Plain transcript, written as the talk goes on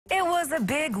It was a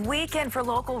big weekend for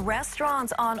local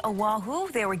restaurants on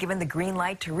Oahu. They were given the green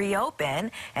light to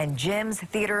reopen, and gyms,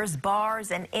 theaters,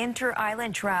 bars, and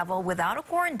inter-island travel without a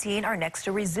quarantine are next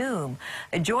to resume.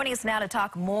 Joining us now to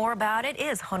talk more about it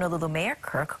is Honolulu Mayor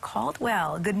Kirk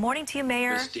Caldwell. Good morning to you,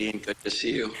 Mayor. Christine, good to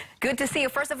see you. Good to see you.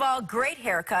 First of all, great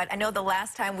haircut. I know the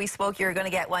last time we spoke, you were going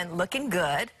to get one looking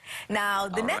good. Now,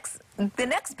 the next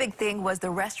big thing was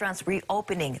the restaurants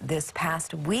reopening this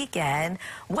past weekend.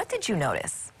 What did you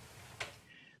notice?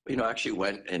 You know, I actually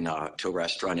went to a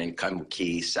restaurant in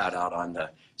Kaimuki, sat out on the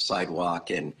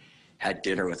sidewalk and had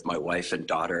dinner with my wife and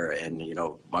daughter. And, you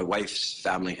know, my wife's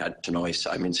family had Tanoi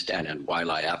Simon stand on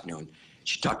Wailea Avenue. And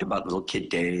she talked about little kid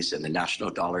days and the National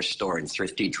Dollar Store and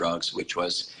Thrifty Drugs, which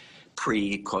was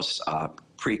pre-Kosasis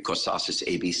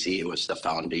ABC. It was the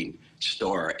founding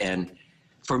store. And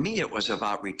for me, it was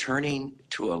about returning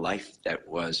to a life that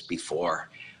was before.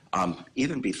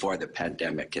 Even before the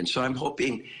pandemic. And so I'm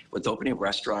hoping with opening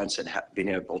restaurants and being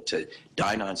able to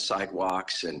dine on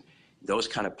sidewalks and those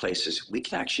kind of places, we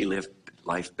can actually live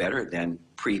life better than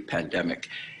pre-pandemic.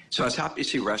 So I was happy to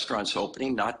see restaurants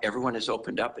opening. Not everyone has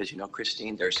opened up, as you know,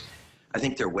 Christine. I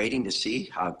think they're waiting to see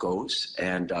how it goes.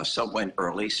 And some went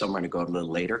early, some are going to go a little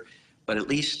later. But at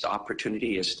least the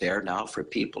opportunity is there now for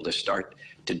people to start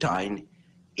to dine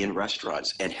in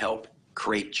restaurants and help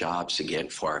create jobs again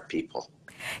for our people.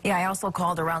 Yeah, I also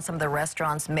called around some of the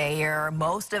restaurants, Mayor.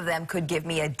 Most of them could give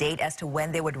me a date as to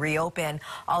when they would reopen,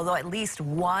 although at least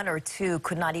one or two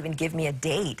could not even give me a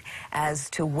date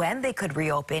as to when they could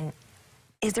reopen.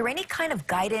 Is there any kind of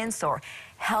guidance or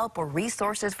help or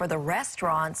resources for the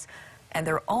restaurants and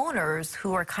their owners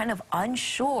who are kind of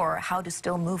unsure how to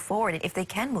still move forward, if they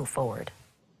can move forward?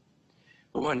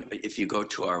 Well, if you go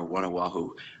to our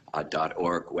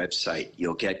oneoahu.org website,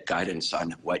 you'll get guidance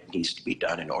on what needs to be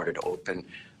done in order to open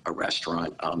a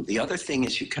restaurant. The other thing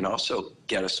is you can also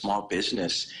get a small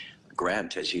business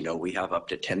grant. As you know, we have up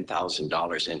to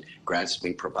 $10,000 in grants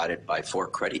being provided by 4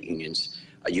 credit unions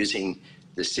using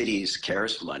the city's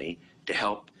CARES money to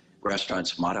help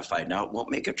restaurants modify. Now, it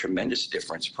won't make a tremendous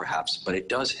difference, perhaps, but it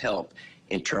does help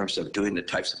in terms of doing the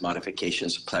types of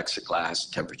modifications, plexiglass,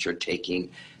 temperature taking,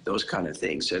 those kind of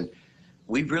things. And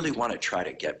we really want to try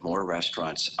to get more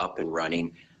restaurants up and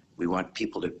running. We want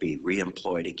people to be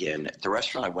re-employed again. The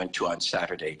restaurant I went to on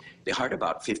Saturday, they hired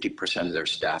about 50% of their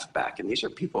staff back. And these are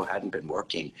people who hadn't been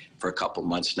working for a couple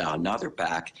months now. Now they're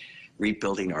back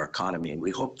rebuilding our economy. And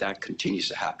we hope that continues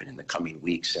to happen in the coming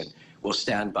weeks. And we'll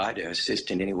stand by to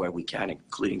assist in any way we can,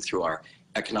 including through our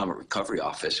Economic Recovery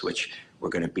Office, which we're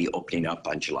going to be opening up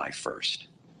on July 1st.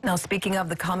 Now, speaking of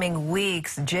the coming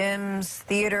weeks, gyms,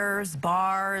 theaters,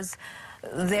 bars,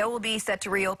 they will be set to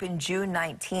reopen June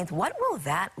 19th. What will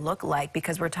that look like?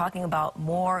 Because we're talking about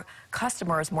more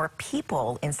customers, more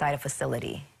people inside a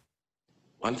facility.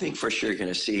 One thing for sure, you're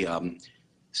going to see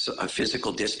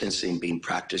physical distancing being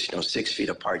practiced, 6 feet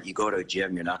apart. You go to a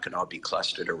gym, you're not going to all be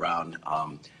clustered around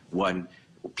one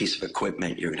piece of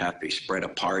equipment. You're going to have to be spread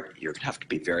apart. You're going to have to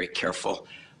be very careful.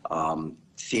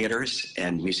 Theaters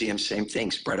and museums, same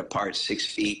thing, spread apart, 6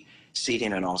 feet,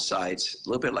 seating on all sides. A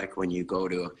little bit like when you go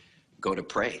to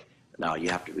pray. Now you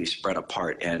have to be spread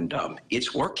apart, and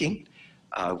it's working.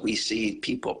 We see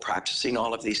people practicing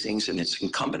all of these things, and it's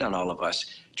incumbent on all of us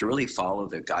to really follow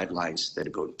the guidelines that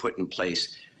have been put in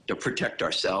place to protect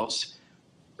ourselves,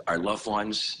 our loved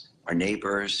ones, our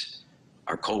neighbors,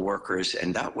 our co-workers,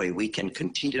 and that way we can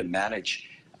continue to manage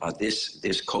this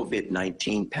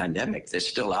COVID-19 pandemic that's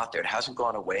still out there. It hasn't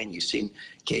gone away, and you've seen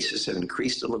cases have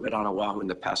increased a little bit on Oahu in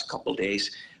the past couple of days.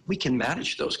 We can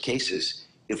manage those cases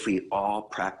if we all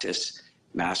practice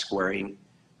mask wearing,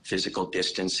 physical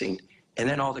distancing, and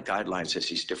then all the guidelines as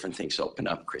these different things open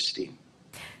up, Christine.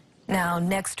 Now,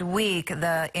 next week,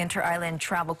 the inter-island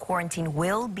travel quarantine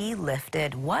will be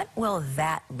lifted. What will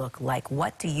that look like?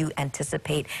 What do you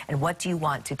anticipate, and what do you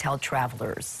want to tell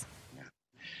travelers?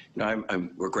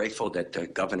 We're grateful that the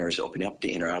governor is opening up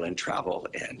the inter-island travel.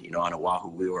 And, on Oahu,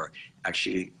 we were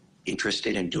actually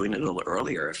interested in doing it a little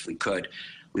earlier if we could.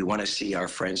 We want to see our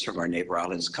friends from our neighbor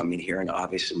islands coming here, and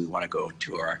obviously we want to go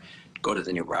to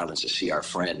the neighbor islands to see our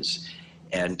friends.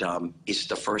 And it's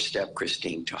the first step,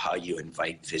 Christine, to how you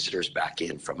invite visitors back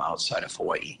in from outside of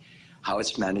Hawaii. How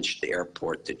it's managed at the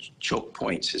airport, the choke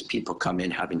points as people come in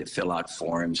having to fill out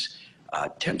forms,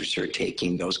 temperature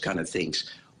taking, those kind of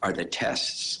things are the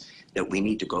tests that we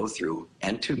need to go through,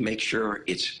 and to make sure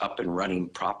it's up and running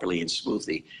properly and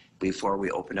smoothly before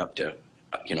we open up to,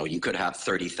 you could have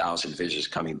 30,000 visitors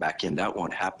coming back in. That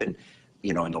won't happen.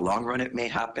 In the long run, it may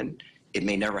happen. It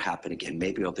may never happen again.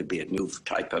 Maybe there'll be a new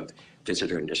type of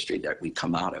visitor industry that we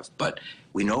come out of. But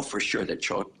we know for sure that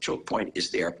choke point is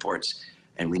the airports.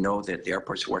 And we know that the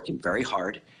airport's working very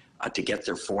hard to get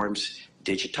their forms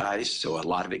digitized, so a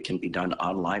lot of it can be done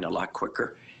online a lot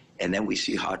quicker. And then we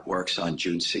see how it works on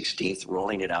June 16th,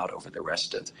 rolling it out over the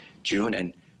rest of June.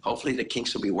 And hopefully the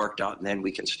kinks will be worked out, and then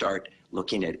we can start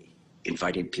looking at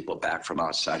inviting people back from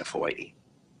outside of Hawaii.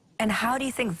 And how do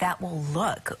you think that will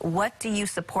look? What do you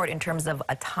support in terms of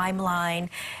a timeline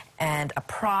and a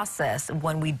process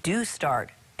when we do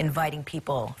start inviting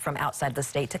people from outside the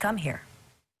state to come here?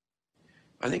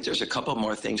 I think there's a couple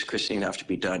more things, Christine, have to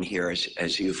be done here.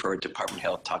 As you've heard Department of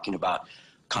Health talking about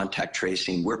contact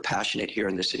tracing. We're passionate here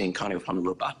in the city and county of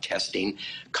Honolulu about testing,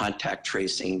 contact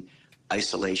tracing,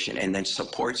 isolation, and then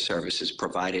support services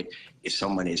provided if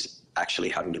someone is actually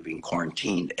having to be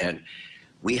quarantined. And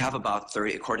we have about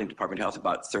 30, according to Department of Health,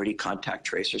 about 30 contact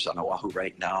tracers on Oahu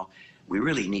right now. We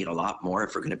really need a lot more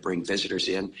if we're going to bring visitors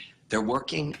in. They're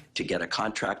working to get a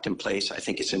contract in place. I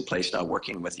think it's in place now,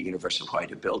 working with the University of Hawaii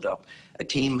to build up a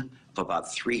team of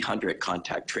about 300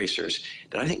 contact tracers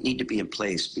that I think need to be in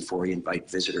place before we invite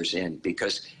visitors in.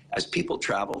 Because as people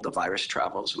travel, the virus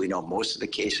travels. We know most of the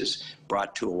cases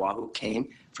brought to Oahu came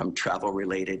from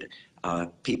travel-related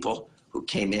people who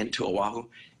came into Oahu.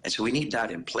 And so we need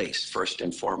that in place, first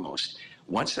and foremost.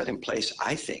 Once that's in place,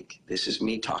 I think, this is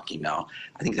me talking now,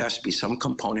 I think there has to be some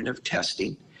component of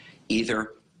testing,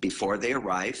 either before they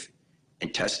arrive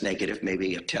and test negative,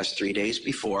 maybe a test 3 days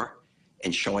before,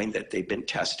 and showing that they've been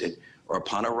tested, or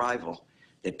upon arrival,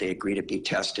 that they agree to be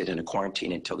tested in a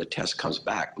quarantine until the test comes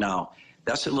back. Now,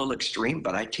 that's a little extreme,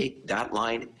 but I take that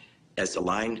line as the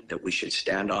line that we should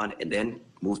stand on and then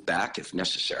move back if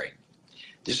necessary.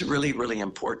 This is really, really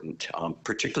important,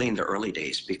 particularly in the early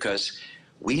days, because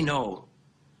we know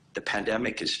the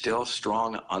pandemic is still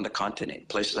strong on the continent.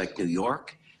 Places like New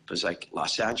York, places like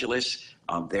Los Angeles,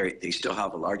 they still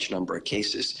have a large number of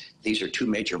cases. These are two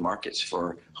major markets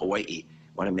for Hawaii.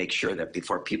 Want to make sure that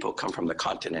before people come from the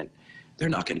continent, they're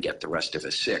not going to get the rest of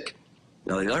us sick.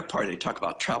 Now, the other part, they talk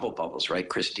about travel bubbles, right,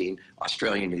 Christine?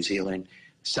 Australia, New Zealand,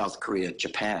 South Korea,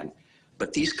 Japan.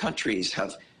 But these countries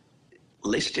have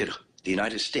listed the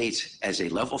United States as a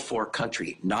level 4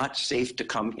 country, not safe to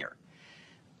come here.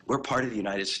 We're part of the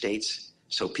United States,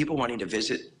 so people wanting to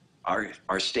visit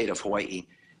our state of Hawaii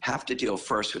have to deal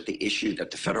first with the issue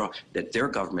that their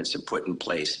governments have put in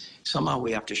place. Somehow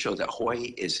we have to show that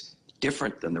Hawaii is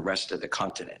different than the rest of the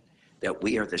continent, that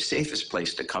we are the safest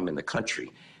place to come in the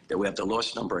country, that we have the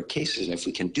lowest number of cases. And if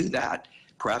we can do that,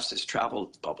 perhaps this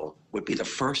travel bubble would be the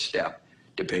first step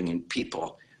to bringing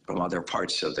people from other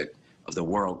parts of the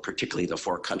world, particularly the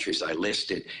 4 countries I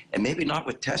listed, and maybe not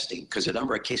with testing, because the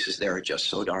number of cases there are just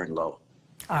so darn low.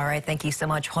 All right, thank you so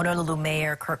much, Honolulu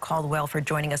Mayor Kirk Caldwell, for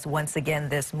joining us once again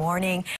this morning.